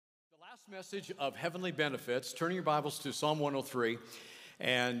Last message of heavenly benefits. Turning your Bibles to Psalm 103.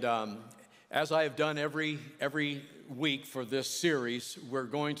 And as I have done every week for this series, we're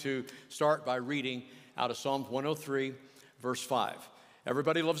going to start by reading out of Psalm 103, verse 5.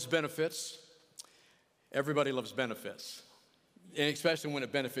 Everybody loves benefits. Everybody loves benefits, and especially when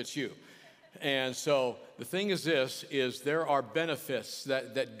it benefits you. And so the thing is this, is there are benefits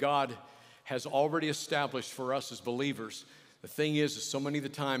that God has already established for us as believers. The thing is so many of the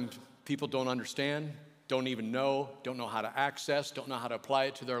times people don't understand, don't even know, don't know how to access, don't know how to apply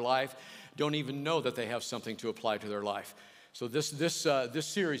it to their life, don't even know that they have something to apply to their life. So this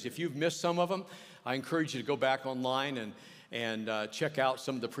series, if you've missed some of them, I encourage you to go back online and check out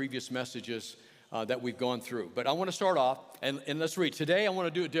some of the previous messages that we've gone through. But I want to start off, and let's read. Today I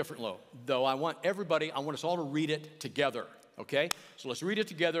want to do it different, though. I want us all to read it together, okay? So let's read it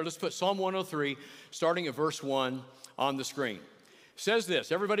together. Let's put Psalm 103, starting at verse 1 on the screen. It says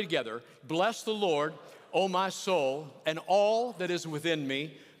this, everybody together, "Bless the Lord, O my soul, and all that is within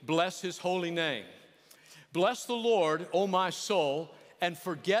me, bless his holy name. Bless the Lord, O my soul, and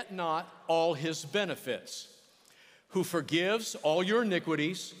forget not all his benefits, who forgives all your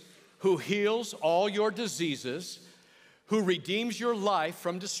iniquities, who heals all your diseases, who redeems your life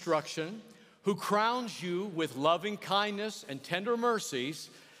from destruction, who crowns you with loving kindness and tender mercies,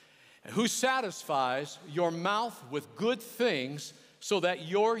 and who satisfies your mouth with good things so that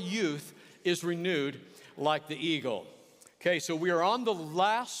your youth is renewed like the eagle." Okay, so we are on the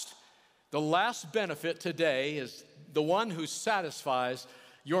last benefit today is the one who satisfies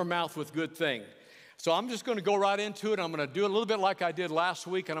your mouth with good things. So I'm just going to go right into it. I'm going to do it a little bit like I did last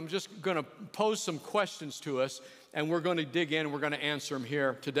week, and I'm just going to pose some questions to us, and we're going to dig in and we're going to answer them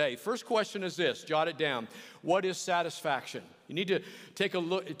here today. First question is this, jot it down. What is satisfaction? You need to take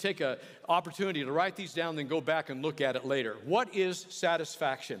an opportunity to write these down, then go back and look at it later. What is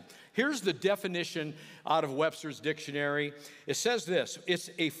satisfaction? Here's the definition out of Webster's dictionary. It says this,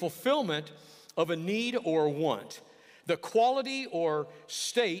 it's a fulfillment of a need or want, the quality or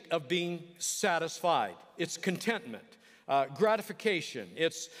state of being satisfied. It's contentment, gratification.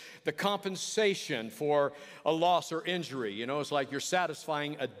 It's the compensation for a loss or injury. You know, it's like you're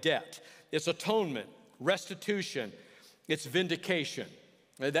satisfying a debt. It's atonement, restitution. It's vindication.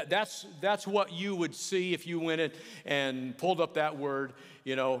 That's what you would see if you went in and pulled up that word,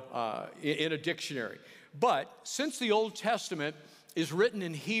 you know, in a dictionary. But since the Old Testament is written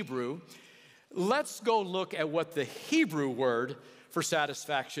in Hebrew, let's go look at what the Hebrew word for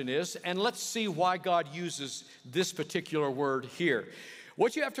satisfaction is, and let's see why God uses this particular word here.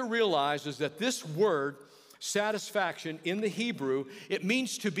 What you have to realize is that this word, satisfaction, in the Hebrew, it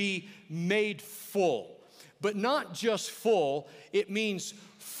means to be made full. But not just full, it means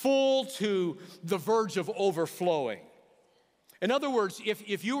full to the verge of overflowing. In other words,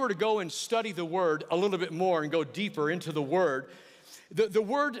 if you were to go and study the word a little bit more and go deeper into the word, the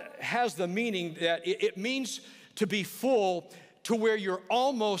word has the meaning that it means to be full to where you're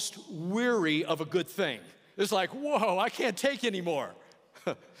almost weary of a good thing. It's like, whoa, I can't take anymore.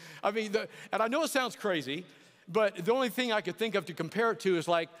 I mean, and I know it sounds crazy, but the only thing I could think of to compare it to is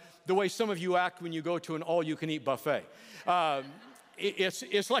like the way some of you act when you go to an all-you-can-eat buffet.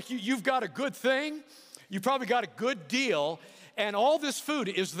 It's like you've got a good thing, you probably got a good deal, and all this food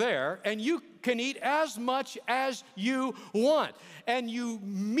is there, and you can eat as much as you want. And you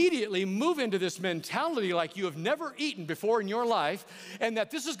immediately move into this mentality like you have never eaten before in your life, and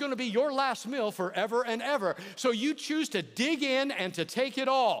that this is going to be your last meal forever and ever. So you choose to dig in and to take it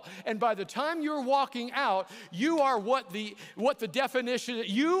all. And by the time you're walking out, you are what the definition,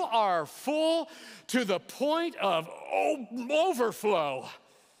 you are full to the point of overflow.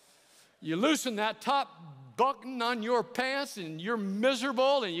 You loosen that top button on your pants and you're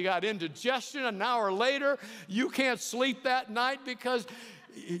miserable and you got indigestion. An hour later, you can't sleep that night because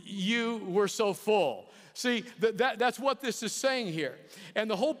you were so full. See, that's what this is saying here. And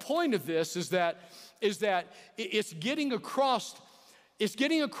the whole point of this is that it's getting across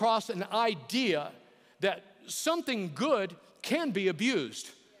an idea that something good can be abused.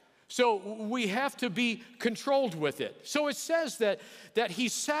 So we have to be controlled with it. So it says that he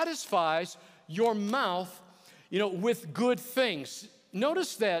satisfies your mouth, you know, with good things.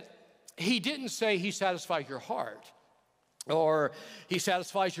 Notice that he didn't say he satisfies your heart, or he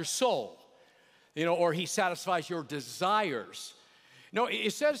satisfies your soul, you know, or he satisfies your desires. No,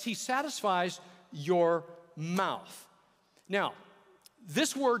 it says he satisfies your mouth. Now,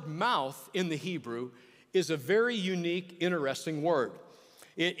 this word mouth in the Hebrew is a very unique, interesting word.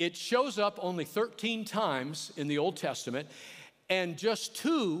 It shows up only 13 times in the Old Testament, and just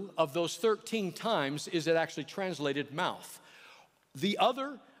 2 of those 13 times is it actually translated mouth. The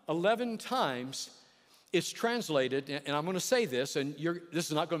other 11 times it's translated, and I'm going to say this, and this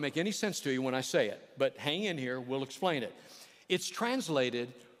is not going to make any sense to you when I say it, but hang in here, we'll explain it. It's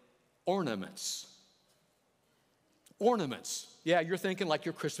translated ornaments. Ornaments. Yeah, you're thinking like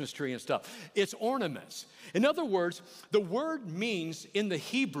your Christmas tree and stuff. It's ornaments. In other words, the word means in the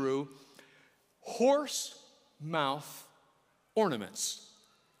Hebrew, horse mouth ornaments.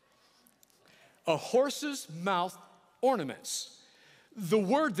 A horse's mouth ornaments. The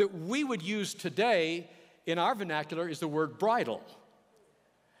word that we would use today in our vernacular is the word bridle.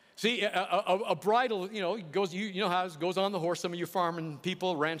 See, a bridle, goes. You know how it goes on the horse. Some of you farming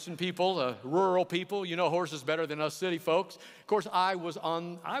people, ranching people, rural people, you know horses better than us city folks. Of course, I was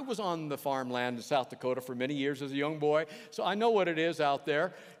on the farmland in South Dakota for many years as a young boy, so I know what it is out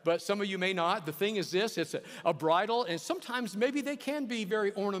there. But some of you may not. The thing is this: it's a bridle, and sometimes maybe they can be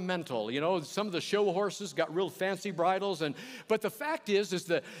very ornamental. Some of the show horses got real fancy bridles, but the fact is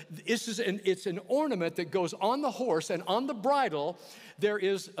that it's an ornament that goes on the horse, and on the bridle there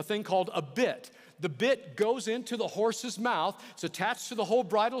is a thing called a bit. The bit goes into the horse's mouth. It's attached to the whole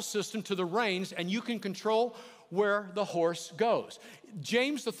bridle system, to the reins, and you can control where the horse goes.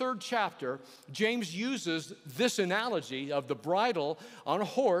 James, the 3rd chapter, James uses this analogy of the bridle on a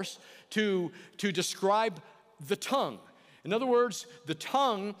horse to describe the tongue. In other words, the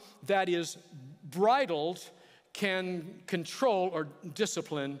tongue that is bridled can control or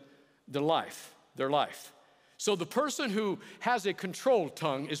discipline their life. So the person who has a controlled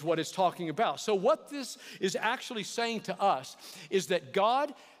tongue is what it's talking about. So what this is actually saying to us is that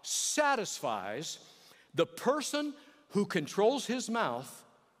God satisfies the person who controls his mouth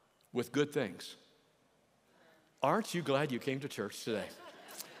with good things. Aren't you glad you came to church today?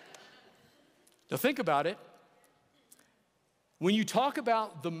 Now think about it. When you talk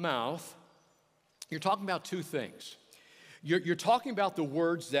about the mouth, you're talking about two things. You're talking about the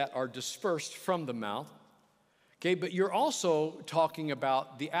words that are dispersed from the mouth. Okay, but you're also talking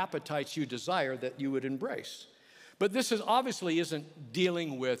about the appetites you desire that you would embrace. But this obviously isn't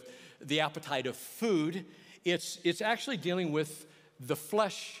dealing with the appetite of food. It's actually dealing with the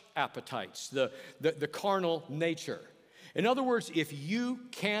flesh appetites, the carnal nature. In other words, if you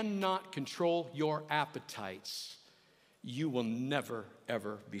cannot control your appetites, you will never,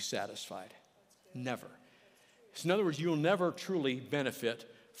 ever be satisfied. Never. So in other words, you'll never truly benefit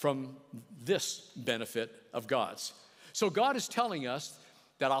from this benefit of God's. So God is telling us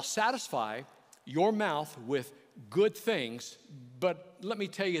that I'll satisfy your mouth with good things, but let me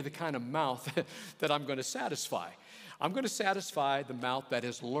tell you the kind of mouth that I'm going to satisfy. I'm going to satisfy the mouth that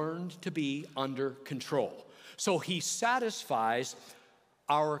has learned to be under control. So he satisfies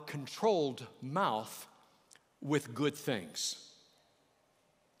our controlled mouth with good things.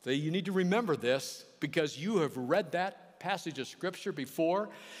 So you need to remember this because you have read that passage of scripture before,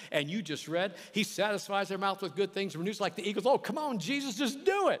 and you just read, he satisfies their mouth with good things, renews like the eagles. Oh, come on, Jesus, just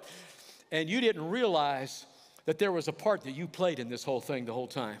do it. And you didn't realize that there was a part that you played in this whole thing the whole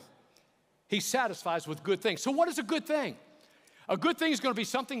time. He satisfies with good things. So what is a good thing? A good thing is going to be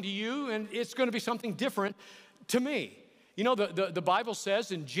something to you, and it's going to be something different to me. The Bible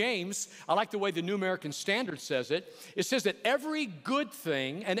says in James, I like the way the New American Standard says it. It says that every good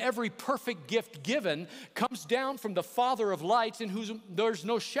thing and every perfect gift given comes down from the Father of lights in whom there's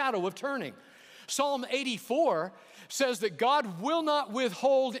no shadow of turning. Psalm 84 says that God will not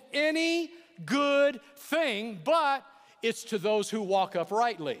withhold any good thing, but it's to those who walk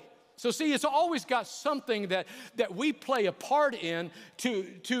uprightly. So see, it's always got something that we play a part in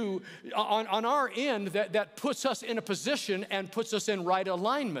on our end that puts us in a position and puts us in right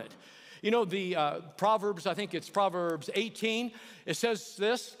alignment. The Proverbs, I think it's Proverbs 18, it says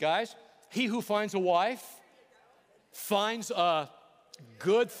this, guys, he who finds a wife finds a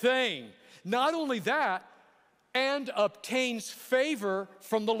good thing. Not only that, and obtains favor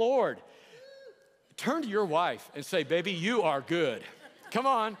from the Lord. Turn to your wife and say, baby, you are good. Come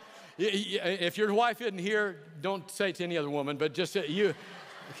on. If your wife isn't here, don't say it to any other woman, but just you.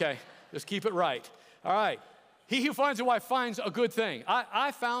 Okay, just keep it right. All right. He who finds a wife finds a good thing.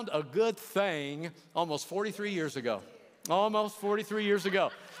 I found a good thing almost 43 years ago. Almost 43 years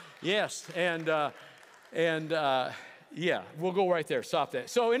ago. Yes, and yeah, we'll go right there. Stop that.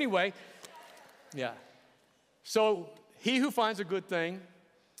 So anyway, yeah. So he who finds a good thing,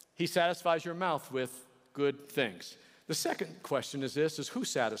 he satisfies your mouth with good things. The second question is this, is who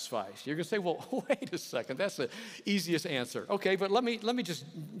satisfies? You're going to say, well, wait a second, that's the easiest answer. Okay, but let me just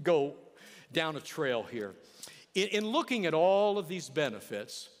go down a trail here. In looking at all of these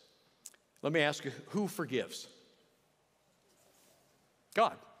benefits, let me ask you, who forgives?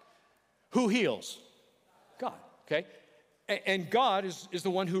 God. Who heals? God, okay? And God is the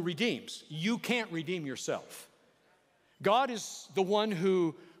one who redeems. You can't redeem yourself. God is the one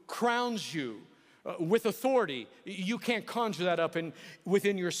who crowns you with authority. You can't conjure that up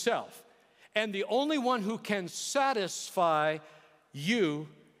within yourself. And the only one who can satisfy you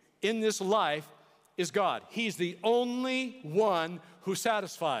in this life is God. He's the only one who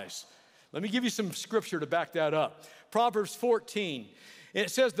satisfies. Let me give you some scripture to back that up. Proverbs 14, and it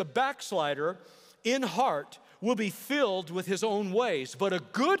says, the backslider in heart will be filled with his own ways, but a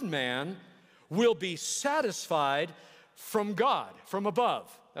good man will be satisfied from God, from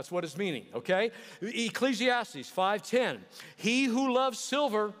above. That's what it's meaning, okay? Ecclesiastes 5:10, he who loves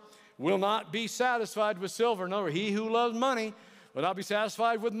silver will not be satisfied with silver, nor he who loves money will not be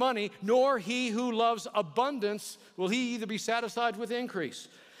satisfied with money, nor he who loves abundance will he either be satisfied with increase.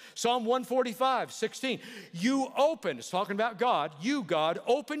 Psalm 145:16, you open, it's talking about God, you, God,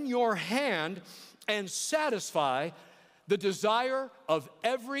 open your hand and satisfy the desire of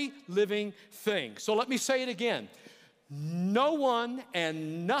every living thing. So let me say it again. No one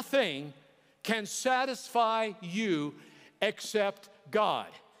and nothing can satisfy you except God.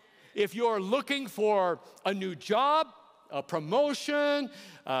 If you're looking for a new job, a promotion,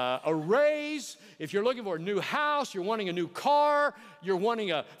 a raise, if you're looking for a new house, you're wanting a new car, you're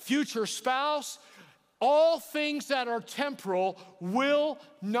wanting a future spouse, all things that are temporal will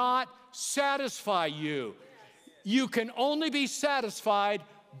not satisfy you. You can only be satisfied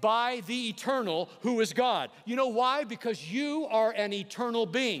by the eternal, who is God. You know why? Because you are an eternal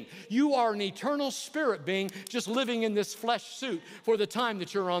being. You are an eternal spirit being just living in this flesh suit for the time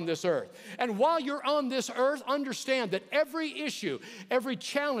that you're on this earth. And while you're on this earth, understand that every issue, every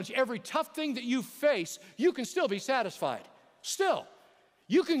challenge, every tough thing that you face, you can still be satisfied. Still.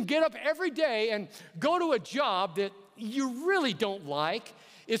 You can get up every day and go to a job that you really don't like.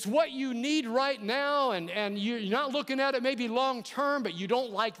 It's what you need right now, and you're not looking at it maybe long term, but you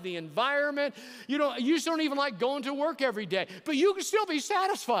don't like the environment. You just don't even like going to work every day, but you can still be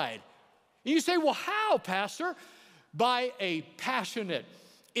satisfied. And you say, well, how, Pastor? By a passionate,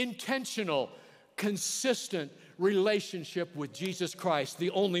 intentional, consistent relationship with Jesus Christ,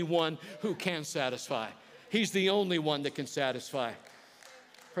 the only one who can satisfy. He's the only one that can satisfy.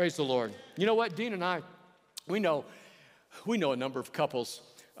 Praise the Lord. You know what, Dean and I, we know a number of couples,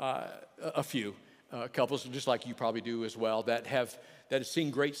 a few couples, just like you probably do as well, that have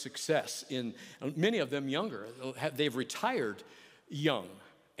seen great success in, many of them younger. They've retired young,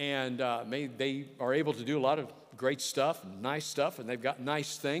 and they are able to do a lot of great stuff, nice stuff, and they've got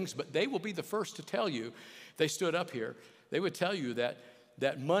nice things, but they will be the first to tell you, if they stood up here, they would tell you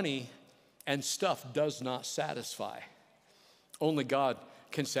that money and stuff does not satisfy. Only God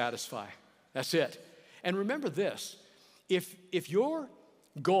can satisfy. That's it. And remember this, if your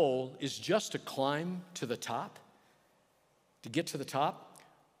goal is just to climb to the top, to get to the top,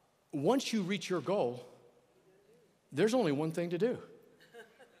 once you reach your goal, there's only one thing to do.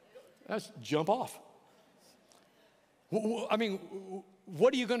 That's jump off. I mean,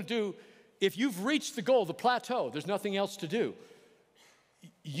 what are you going to do if you've reached the goal, the plateau, there's nothing else to do?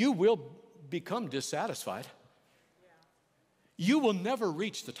 You will become dissatisfied. You will never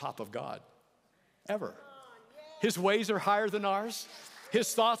reach the top of God, ever. His ways are higher than ours.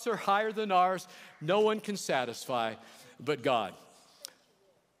 His thoughts are higher than ours. No one can satisfy but God.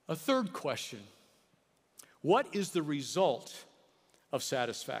 A third question. What is the result of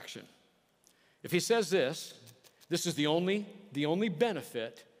satisfaction? If he says this is the only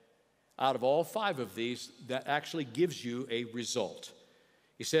benefit out of all five of these that actually gives you a result.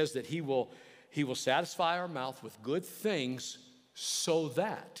 He says that he will satisfy our mouth with good things so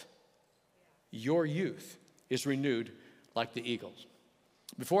that your youth is renewed like the eagles.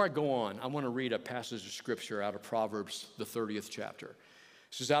 Before I go on, I want to read a passage of scripture out of Proverbs, the 30th chapter.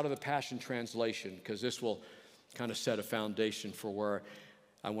 This is out of the Passion Translation, because this will kind of set a foundation for where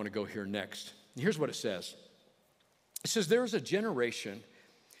I want to go here next. And here's what it says. It says, there is a generation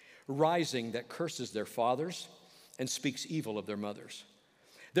rising that curses their fathers and speaks evil of their mothers.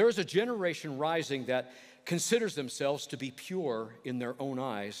 There is a generation rising that considers themselves to be pure in their own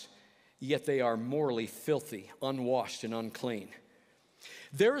eyes, yet they are morally filthy, unwashed, and unclean.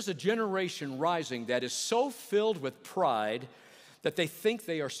 There is a generation rising that is so filled with pride that they think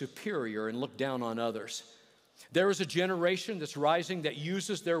they are superior and look down on others. There is a generation that's rising that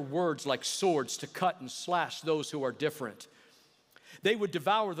uses their words like swords to cut and slash those who are different. They would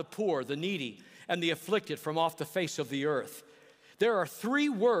devour the poor, the needy, and the afflicted from off the face of the earth. There are three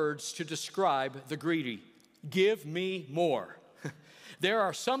words to describe the greedy. Give me more. There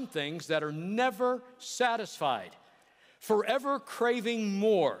are some things that are never satisfied, forever craving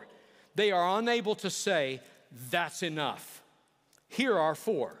more. They are unable to say, that's enough. here are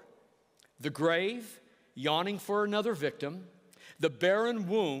four: the grave, yawning for another victim; the barren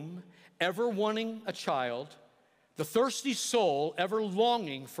womb, ever wanting a child; the thirsty soul, ever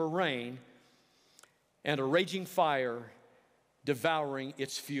longing for rain; and a raging fire, devouring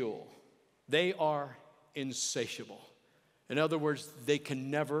its fuel. They are insatiable. In other words, they can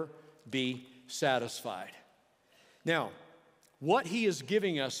never be satisfied. Now, what he is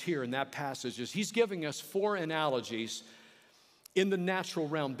giving us here in that passage is he's giving us four analogies in the natural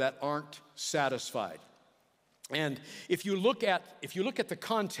realm that aren't satisfied. And if you look at the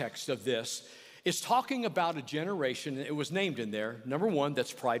context of this, it's talking about a generation, it was named in there, number one,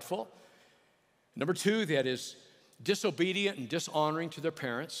 that's prideful; number two, that is disobedient and dishonoring to their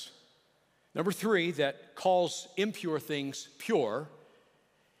parents; number three, that calls impure things pure;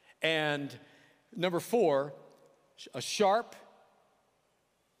 and number four, a sharp,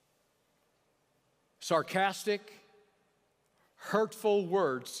 sarcastic, hurtful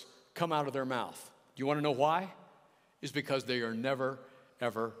words come out of their mouth. Do you want to know why? It's because they are never,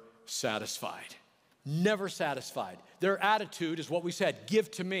 ever satisfied. Never satisfied. Their attitude is what we said: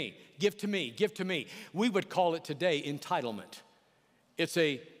 give to me, give to me, give to me. We would call it today entitlement. It's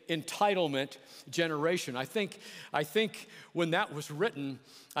a entitlement generation. I think when that was written,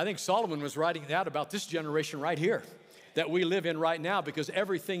 I think Solomon was writing that about this generation right here that we live in right now, because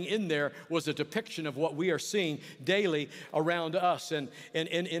everything in there was a depiction of what we are seeing daily around us and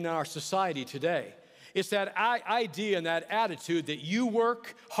in our society today. It's that idea and that attitude that you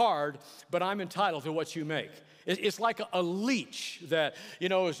work hard, but I'm entitled to what you make. It's like a leech that,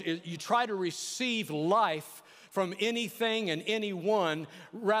 you try to receive life from anything and anyone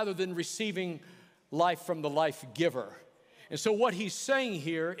rather than receiving life from the life giver. And so what he's saying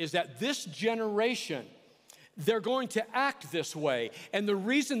here is that this generation, they're going to act this way. And the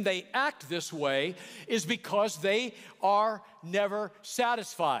reason they act this way is because they are never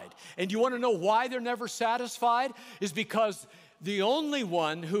satisfied. And you want to know why they're never satisfied? Is because the only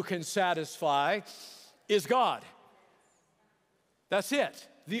one who can satisfy is God. That's it.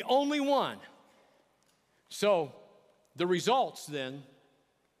 The only one. So the results then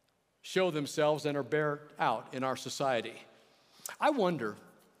show themselves and are bear out in our society. I wonder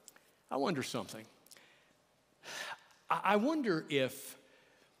something. I wonder if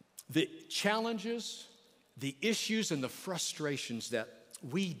the challenges, the issues, and the frustrations that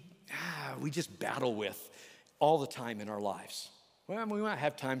we just battle with all the time in our lives. Well, we might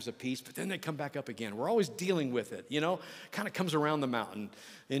have times of peace, but then they come back up again. We're always dealing with it, kind of comes around the mountain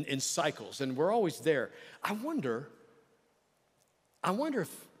in cycles, and we're always there. I wonder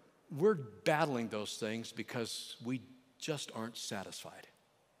if we're battling those things because we just aren't satisfied.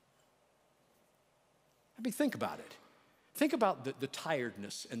 I mean, think about it. Think about the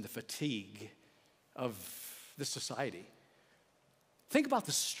tiredness and the fatigue of this society. Think about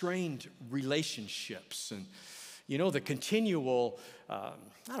the strained relationships and, the continual,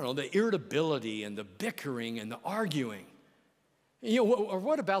 the irritability and the bickering and the arguing. Or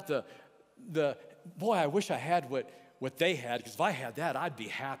what about the boy, I wish I had what they had, because if I had that, I'd be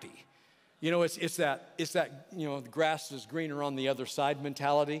happy. It's that the grass is greener on the other side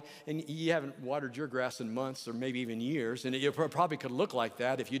mentality, and you haven't watered your grass in months or maybe even years, and it probably could look like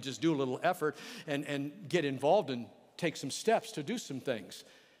that if you just do a little effort and get involved and take some steps to do some things.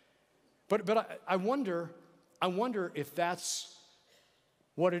 But I wonder if that's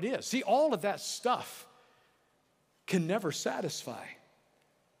what it is. See, all of that stuff can never satisfy.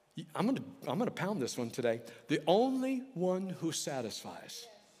 I'm gonna pound this one today. The only one who satisfies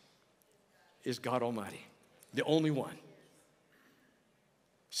is God Almighty, the only one.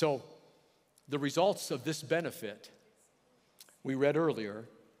 So the results of this benefit we read earlier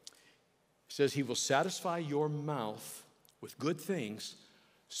says he will satisfy your mouth with good things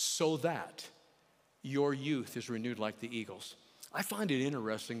so that your youth is renewed like the eagles. I find it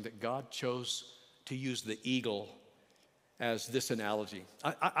interesting that God chose to use the eagle as this analogy.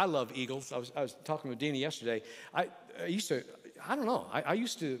 I love eagles. I was talking with Dina yesterday.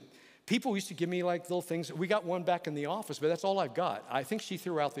 People used to give me like little things. We got one back in the office, but that's all I've got. I think she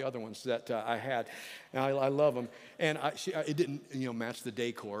threw out the other ones that I had. And I love them. And it didn't, match the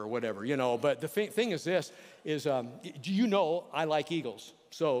decor or whatever, But the thing is this, I like eagles.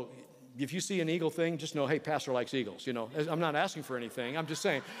 So if you see an eagle thing, just know, hey, Pastor likes eagles, I'm not asking for anything. I'm just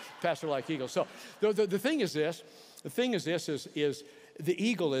saying, Pastor likes eagles. So the thing is this. The thing is this, is the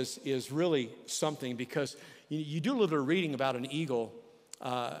eagle is really something, because you do a little reading about an eagle.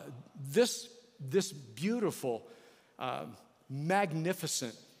 This beautiful,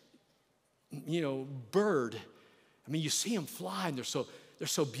 magnificent, bird. I mean, you see them fly, and they're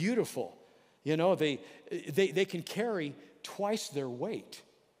so beautiful. You know, they can carry twice their weight.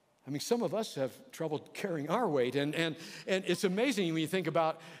 I mean, some of us have trouble carrying our weight, and it's amazing when you think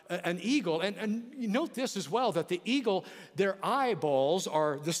about an eagle. And you note this as well, that the eagle, their eyeballs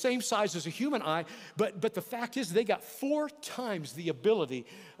are the same size as a human eye, but the fact is they got 4 times the ability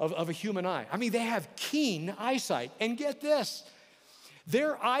of a human eye. I mean, they have keen eyesight. And get this,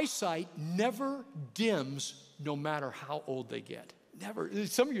 their eyesight never dims no matter how old they get. Never.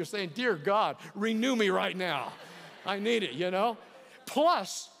 Some of you are saying, dear God, renew me right now. I need it, you know.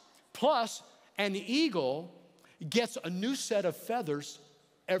 Plus, an eagle gets a new set of feathers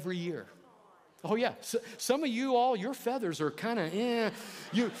every year. Oh yeah, so, some of you all, your feathers are kind of,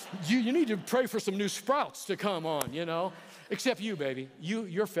 you need to pray for some new sprouts to come on, you know. Except you, baby.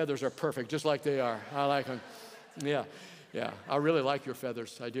 Your feathers are perfect, just like they are. I like them. Yeah, I really like your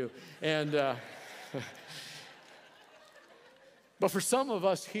feathers, I do. And, but for some of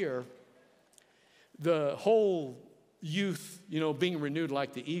us here, the whole youth, you know, being renewed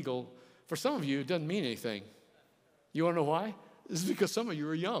like the eagle, for some of you, it doesn't mean anything. You want to know why? This is because some of you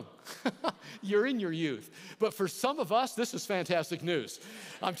are young. You're in your youth. But for some of us, this is fantastic news.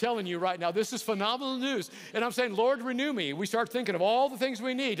 I'm telling you right now, this is phenomenal news. And I'm saying, Lord, renew me. We start thinking of all the things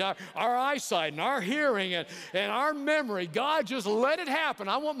we need, our eyesight and our hearing and our memory. God, just let it happen.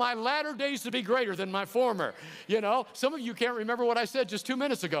 I want my latter days to be greater than my former. You know, some of you can't remember what I said just 2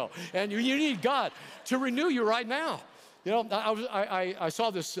 minutes ago. And you need God to renew you right now. You know, I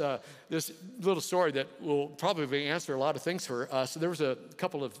saw this little story that will probably answer a lot of things for us. There was a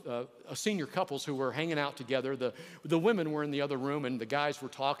couple of senior couples who were hanging out together. The women were in the other room, and the guys were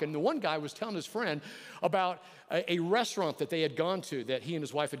talking. The one guy was telling his friend about a restaurant that they had gone to, that he and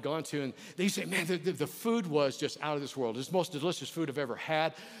his wife had gone to, and they said, man, the food was just out of this world. It's the most delicious food I've ever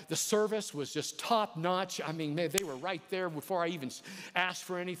had. The service was just top notch. I mean, man, they were right there before I even asked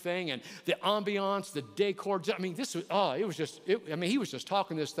for anything, and the ambiance, the decor. I mean, this was, it was just, he was just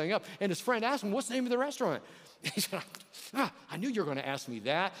talking this thing up, and his friend asked him, what's the name of the restaurant? He said, I knew you were going to ask me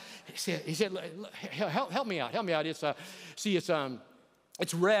that. He said, help me out.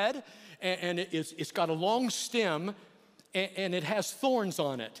 It's red, and it's got a long stem, and it has thorns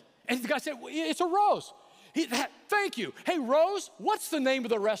on it. And the guy said, it's a rose. Thank you. Hey, Rose, what's the name of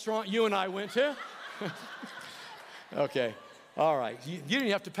the restaurant you and I went to? Okay, all right. You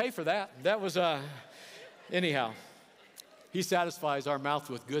didn't have to pay for that. That was, anyhow. He satisfies our mouth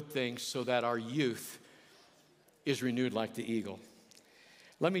with good things so that our youth is renewed like the eagle.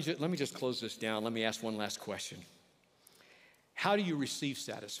 Let me just close this down. Let me ask one last question. How do you receive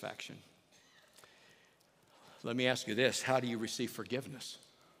satisfaction? Let me ask you this. How do you receive forgiveness?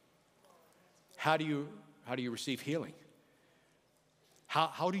 How do you receive healing?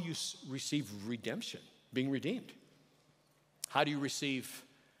 How do you receive redemption, being redeemed? How do you receive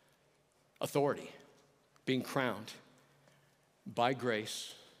authority, being crowned by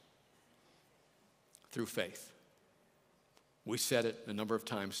grace through faith? We said it a number of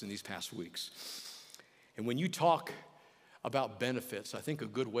times in these past weeks. And when you talk about benefits, I think a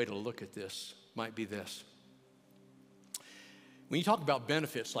good way to look at this might be this. When you talk about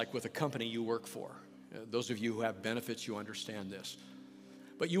benefits, like with a company you work for, those of you who have benefits, you understand this.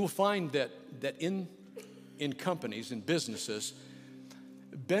 But you will find that in companies, in businesses,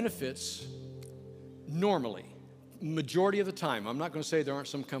 benefits normally, majority of the time, I'm not going to say there aren't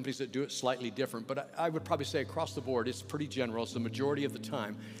some companies that do it slightly different, but I would probably say across the board, it's pretty general. It's the majority of the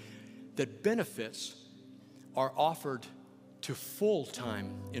time that benefits are offered to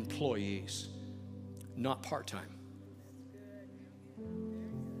full-time employees, not part-time.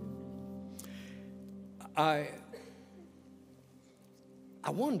 I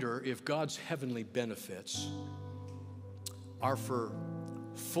wonder if God's heavenly benefits are for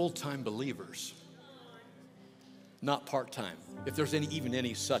full-time believers, not part-time, if there's even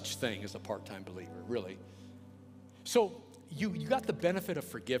any such thing as a part-time believer, really. So you got the benefit of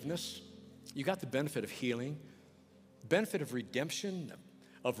forgiveness, you got the benefit of healing, benefit of redemption,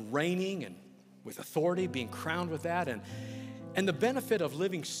 of reigning and with authority, being crowned with that, and the benefit of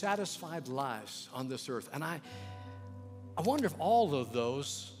living satisfied lives on this earth. And I wonder if all of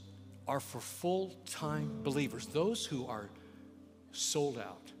those are for full-time believers, those who are sold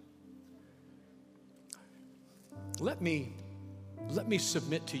out. Let me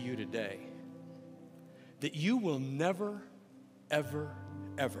submit to you today that you will never, ever,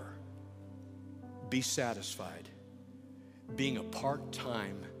 ever be satisfied being a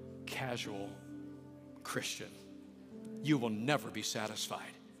part-time, casual Christian. You will never be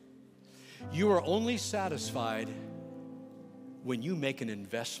satisfied. You are only satisfied when you make an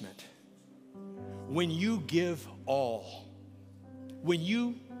investment, when you give all, when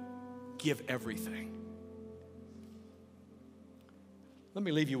you give everything. Let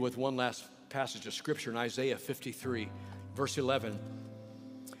me leave you with one last passage of scripture in Isaiah 53, verse 11.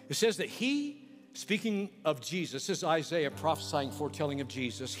 It says that he, speaking of Jesus, this is Isaiah prophesying, foretelling of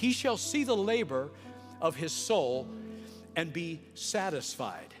Jesus, he shall see the labor of his soul and be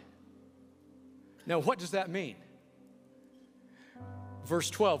satisfied. Now, what does that mean? Verse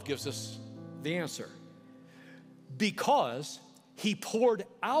 12 gives us the answer. Because he poured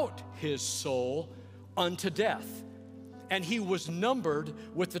out his soul unto death, and he was numbered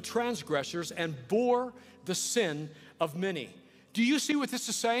with the transgressors and bore the sin of many. Do you see what this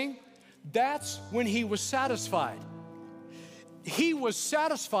is saying? That's when he was satisfied. He was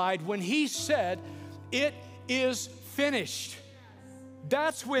satisfied when he said, "It is finished."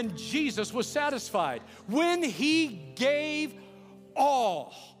 That's when Jesus was satisfied, when he gave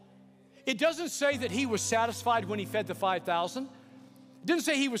all. It doesn't say that he was satisfied when he fed the 5,000. It didn't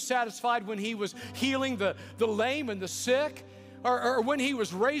say he was satisfied when he was healing the lame and the sick, or when he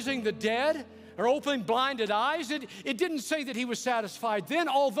was raising the dead, or opening blinded eyes. It didn't say that he was satisfied then,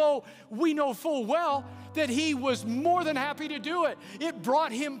 although we know full well that he was more than happy to do it. It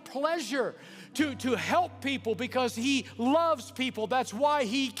brought him pleasure to help people because he loves people. That's why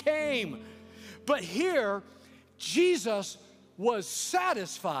he came. But here, Jesus was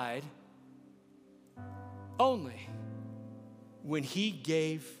satisfied only when he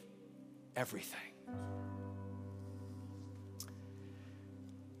gave everything.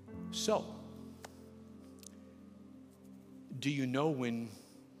 So, do you know when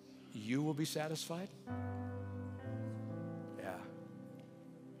you will be satisfied? Yeah.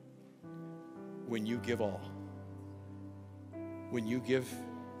 When you give all. When you give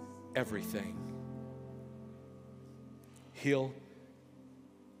everything. He'll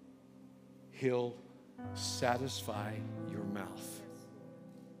satisfy your mouth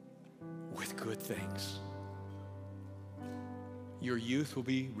with good things. Your youth will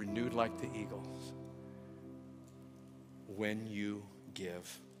be renewed like the eagles when you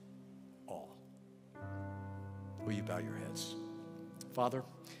give all. Will you bow your heads? Father,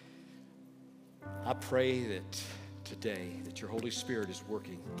 I pray that today that your Holy Spirit is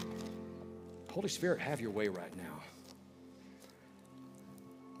working. Holy Spirit, have your way right now.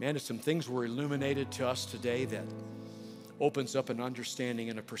 Man, some things were illuminated to us today that opens up an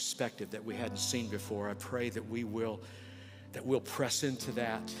understanding and a perspective that we hadn't seen before. I pray that we'll press into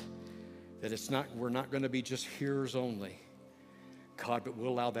that we're not going to be just hearers only, God, but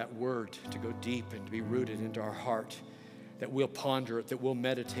we'll allow that word to go deep and to be rooted into our heart, that we'll ponder it, that we'll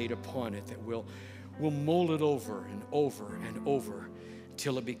meditate upon it, that we'll mull it over and over and over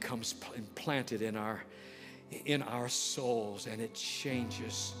till it becomes implanted in our souls, and it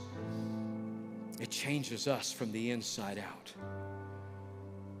changes us from the inside out.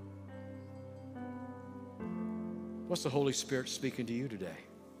 What's the Holy Spirit speaking to you today?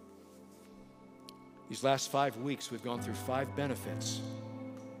 These last 5 weeks, we've gone through 5 benefits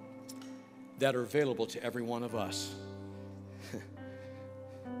that are available to every one of us.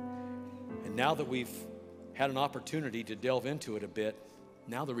 And now that we've had an opportunity to delve into it a bit,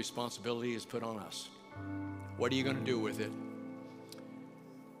 now the responsibility is put on us. What are you going to do with it?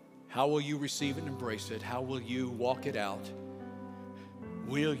 How will you receive it and embrace it? How will you walk it out?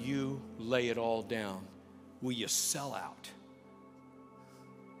 Will you lay it all down? Will you sell out?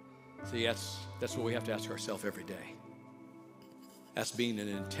 See, that's what we have to ask ourselves every day. That's being an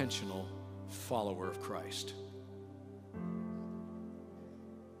intentional follower of Christ.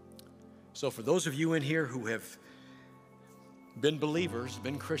 So for those of you in here who have been believers,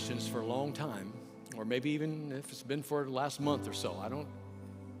 been Christians for a long time, or maybe even if it's been for the last month or so,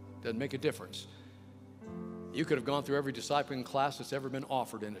 doesn't make a difference. You could have gone through every discipling class that's ever been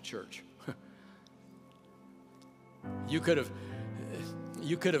offered in a church. You could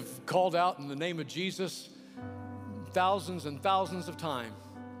have called out in the name of Jesus thousands and thousands of times.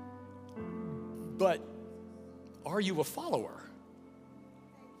 But are you a follower?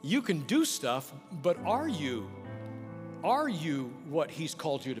 You can do stuff, but are you what he's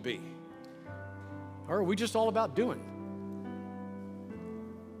called you to be? Or are we just all about doing?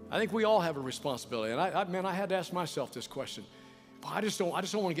 I think we all have a responsibility. And I had to ask myself this question. I just don't want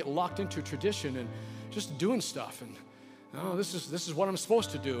to get locked into tradition and just doing stuff. And no, this is what I'm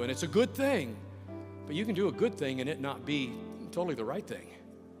supposed to do, and it's a good thing. But you can do a good thing and it not be totally the right thing.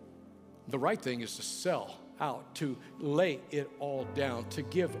 The right thing is to sell out, to lay it all down, to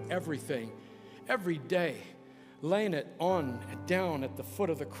give everything, every day. laying it on down at the foot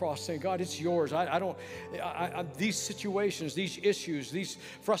of the cross, saying, God, it's yours. These situations, these issues, these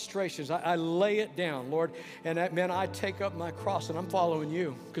frustrations, I lay it down, Lord. And man, I take up my cross and I'm following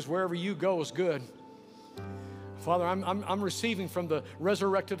you, because wherever you go is good. Father, I'm receiving from the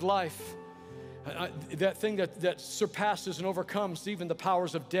resurrected life, that thing that surpasses and overcomes even the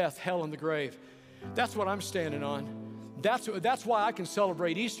powers of death, hell, and the grave. That's what I'm standing on. That's why I can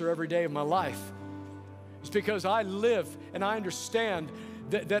celebrate Easter every day of my life. It's because I live and I understand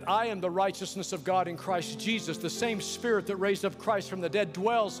that I am the righteousness of God in Christ Jesus. The same Spirit that raised up Christ from the dead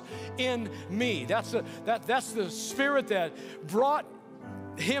dwells in me. That's the Spirit that brought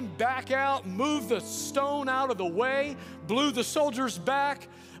him back out, moved the stone out of the way, blew the soldiers back,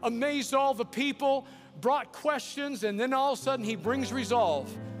 amazed all the people, brought questions, and then all of a sudden he brings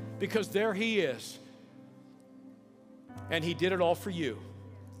resolve, because there he is. And he did it all for you,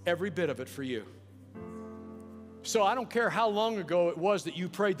 every bit of it for you. So I don't care how long ago it was that you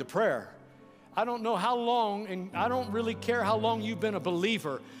prayed the prayer. I don't know how long, and I don't really care how long you've been a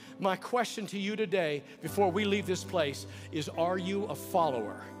believer. My question to you today, before we leave this place, is, are you a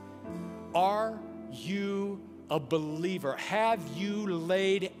follower? Are you a believer? Have you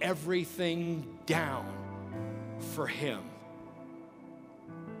laid everything down for him?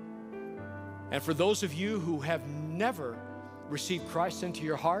 And for those of you who have never received Christ into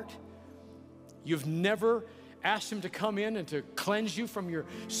your heart, you've never asked him to come in and to cleanse you from your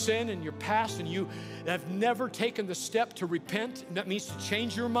sin and your past, and you have never taken the step to repent, and that means to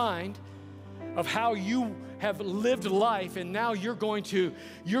change your mind of how you have lived life, and now you're going to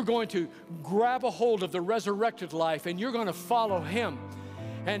grab a hold of the resurrected life, and you're going to follow him.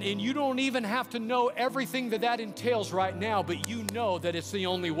 And you don't even have to know everything that entails right now, but you know that it's the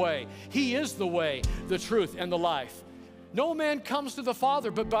only way. He is the way, the truth, and the life. No man comes to the Father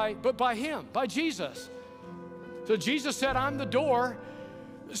but by him, by Jesus. So Jesus said, I'm the door.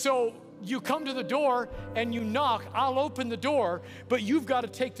 So you come to the door and you knock, I'll open the door, but you've got to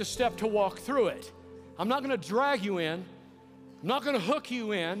take the step to walk through it. I'm not going to drag you in. I'm not going to hook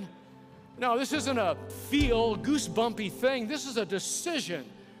you in. No, this isn't a goosebumpy thing. This is a decision,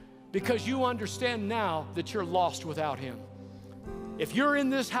 because you understand now that you're lost without him. If you're in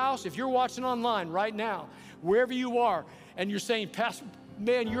this house, if you're watching online right now, wherever you are, and you're saying, Pastor,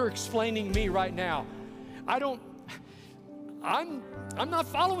 man, you're explaining me right now. I'm not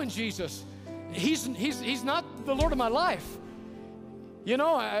following Jesus. He's not the Lord of my life. You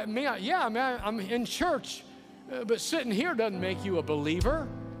know, I'm in church, but sitting here doesn't make you a believer.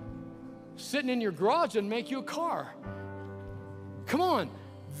 Sitting in your garage doesn't make you a car. Come on.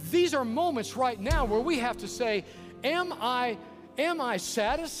 These are moments right now where we have to say, am I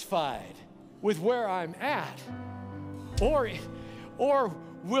satisfied with where I'm at? Or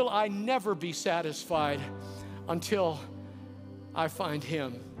will I never be satisfied until I find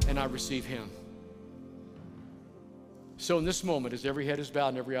him and I receive him? So in this moment, as every head is bowed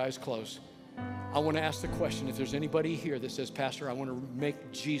and every eye is closed, I want to ask the question, if there's anybody here that says, Pastor, I want to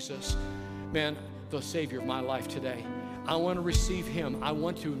make Jesus, man, the Savior of my life today. I want to receive him. I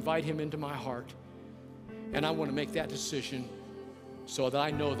want to invite him into my heart. And I want to make that decision so that I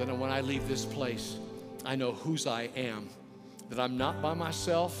know that when I leave this place, I know whose I am, that I'm not by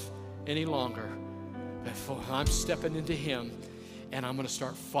myself any longer. I'm stepping into him, and I'm going to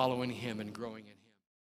start following him and growing in him.